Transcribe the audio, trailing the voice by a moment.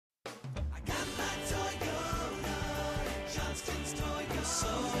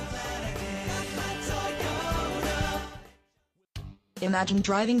Imagine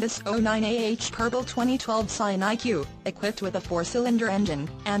driving this 09AH Purple 2012 Scion IQ, equipped with a 4-cylinder engine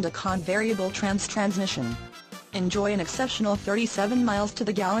and a variable transmission. Enjoy an exceptional 37 miles to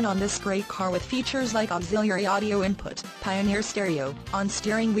the gallon on this great car with features like auxiliary audio input, Pioneer stereo,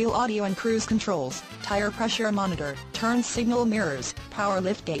 on-steering wheel audio and cruise controls, tire pressure monitor, turn signal mirrors, power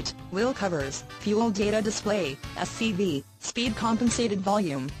liftgate, wheel covers, fuel data display, SCV, speed compensated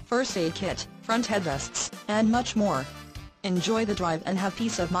volume, first aid kit, front headrests, and much more. Enjoy the drive and have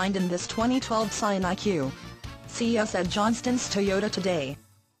peace of mind in this 2012 Scion IQ. See us at Johnstons Toyota today.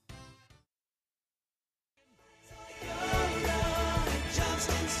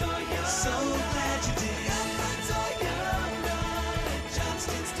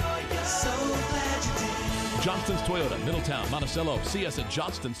 Johnstons Toyota, Middletown, Monticello. See us at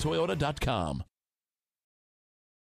johnstonstoyota.com.